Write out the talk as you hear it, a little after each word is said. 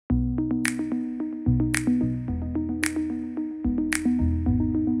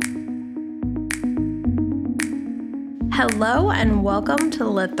Hello and welcome to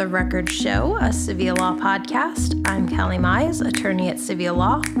Let the Record Show, a Civil Law podcast. I'm Calley Mize, attorney at Civil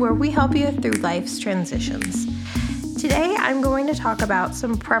Law, where we help you through life's transitions. Today, I'm going to talk about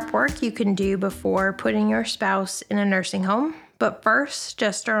some prep work you can do before putting your spouse in a nursing home. But first,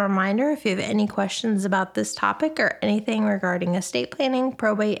 just a reminder, if you have any questions about this topic or anything regarding estate planning,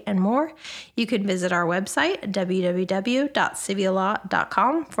 probate, and more, you can visit our website,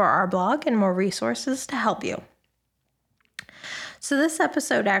 www.civillaw.com, for our blog and more resources to help you. So this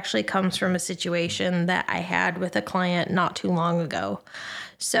episode actually comes from a situation that I had with a client not too long ago.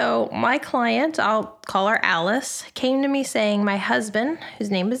 So my client, I'll call her Alice, came to me saying my husband,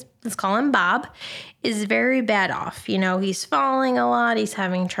 whose name is, let's call him Bob, is very bad off. You know, he's falling a lot. He's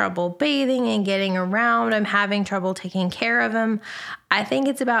having trouble bathing and getting around. I'm having trouble taking care of him. I think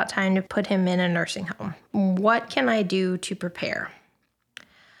it's about time to put him in a nursing home. What can I do to prepare?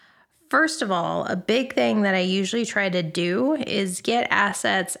 First of all, a big thing that I usually try to do is get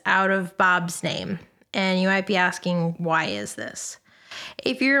assets out of Bob's name. And you might be asking, why is this?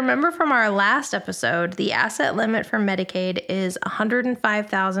 If you remember from our last episode, the asset limit for Medicaid is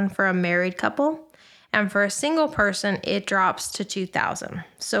 $105,000 for a married couple, and for a single person, it drops to $2,000.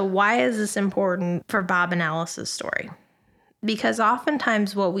 So why is this important for Bob and Alice's story? Because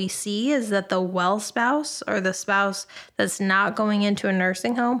oftentimes what we see is that the well spouse or the spouse that's not going into a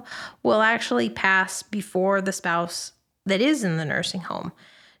nursing home will actually pass before the spouse that is in the nursing home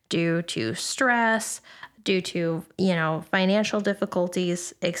due to stress, due to, financial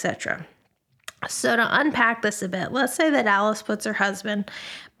difficulties, etc. So to unpack this a bit, let's say that Alice puts her husband,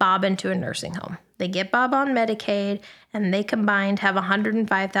 Bob, into a nursing home. They get Bob on Medicaid, and they combined have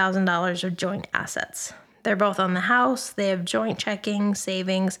 $105,000 of joint assets. They're both on the house, they have joint checking,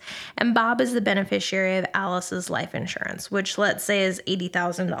 savings, and Bob is the beneficiary of Alice's life insurance, which let's say is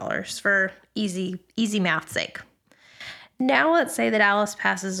 $80,000 for easy math's sake. Now let's say that Alice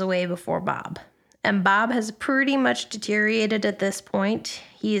passes away before Bob. And Bob has pretty much deteriorated at this point.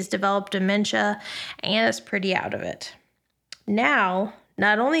 He has developed dementia and is pretty out of it. Now,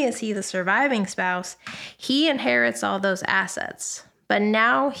 not only is he the surviving spouse, he inherits all those assets. But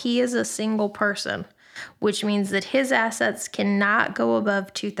now he is a single person, which means that his assets cannot go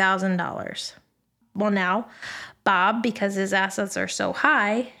above $2,000. Well, now, Bob, because his assets are so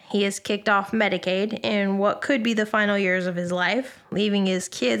high, he is kicked off Medicaid in what could be the final years of his life, leaving his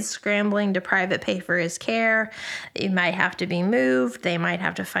kids scrambling to private pay for his care. He might have to be moved. They might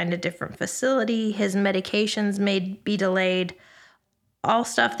have to find a different facility. His medications may be delayed. All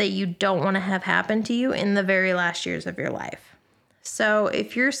stuff that you don't want to have happen to you in the very last years of your life. So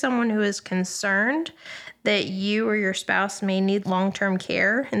if you're someone who is concerned that you or your spouse may need long-term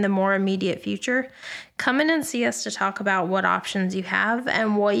care in the more immediate future, come in and see us to talk about what options you have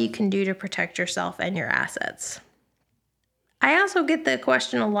and what you can do to protect yourself and your assets. I also get the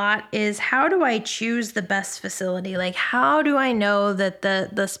question a lot is, how do I choose the best facility? Like, how do I know that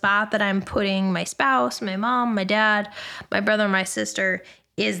the spot that I'm putting my spouse, my mom, my dad, my brother, my sister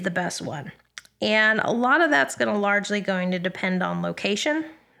is the best one? And a lot of that's largely going to depend on location,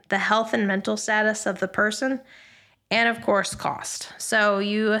 the health and mental status of the person, and of course, cost. So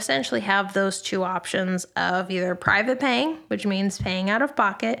you essentially have those two options of either private paying, which means paying out of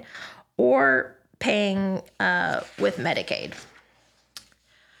pocket, or paying with Medicaid.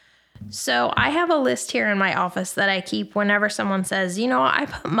 So I have a list here in my office that I keep whenever someone says, I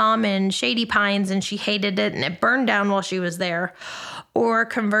put mom in Shady Pines and she hated it and it burned down while she was there. Or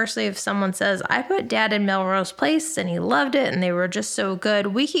conversely, if someone says, I put dad in Melrose Place and he loved it and they were just so good,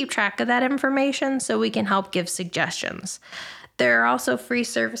 we keep track of that information so we can help give suggestions. There are also free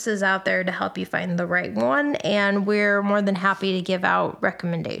services out there to help you find the right one, and we're more than happy to give out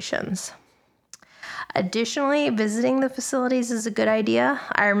recommendations. Additionally, visiting the facilities is a good idea.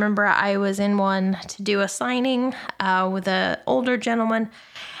 I remember I was in one to do a signing with an older gentleman,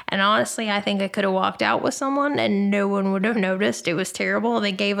 and honestly, I think I could have walked out with someone and no one would have noticed. It was terrible.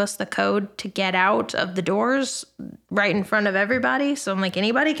 They gave us the code to get out of the doors right in front of everybody. So I'm like,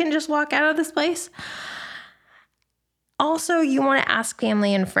 anybody can just walk out of this place. Also, you want to ask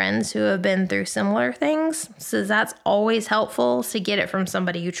family and friends who have been through similar things. So that's always helpful to get it from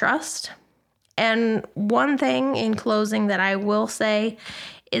somebody you trust. And one thing in closing that I will say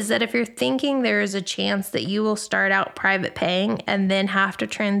is that if you're thinking there is a chance that you will start out private paying and then have to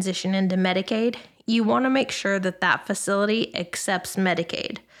transition into Medicaid, you want to make sure that that facility accepts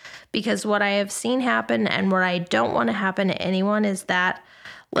Medicaid. Because what I have seen happen and what I don't want to happen to anyone is that,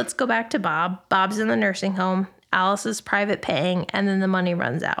 let's go back to Bob. Bob's in the nursing home, Alice is private paying, and then the money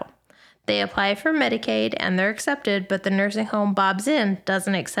runs out. They apply for Medicaid and they're accepted, but the nursing home Bob's in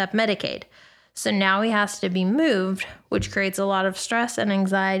doesn't accept Medicaid. So now he has to be moved, which creates a lot of stress and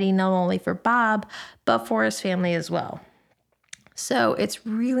anxiety, not only for Bob, but for his family as well. So it's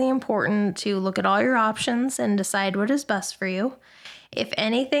really important to look at all your options and decide what is best for you. If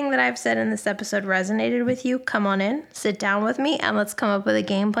anything that I've said in this episode resonated with you, come on in, sit down with me, and let's come up with a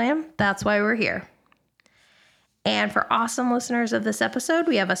game plan. That's why we're here. And for awesome listeners of this episode,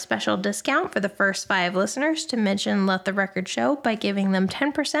 we have a special discount for the first 5 listeners to mention Let the Record Show by giving them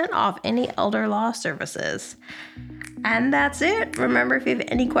 10% off any elder law services. And that's it. Remember, if you have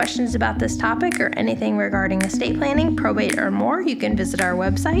any questions about this topic or anything regarding estate planning, probate, or more, you can visit our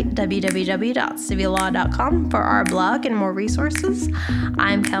website, www.civillaw.com, for our blog and more resources.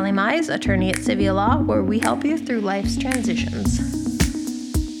 I'm Calley Mize, attorney at Civil Law, where we help you through life's transitions.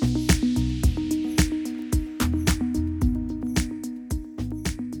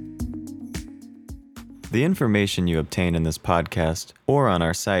 The information you obtain in this podcast or on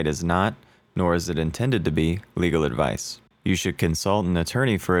our site is not, nor is it intended to be, legal advice. You should consult an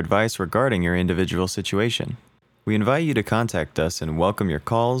attorney for advice regarding your individual situation. We invite you to contact us and welcome your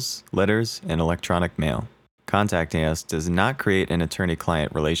calls, letters, and electronic mail. Contacting us does not create an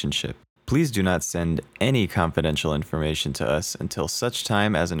attorney-client relationship. Please do not send any confidential information to us until such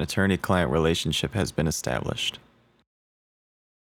time as an attorney-client relationship has been established.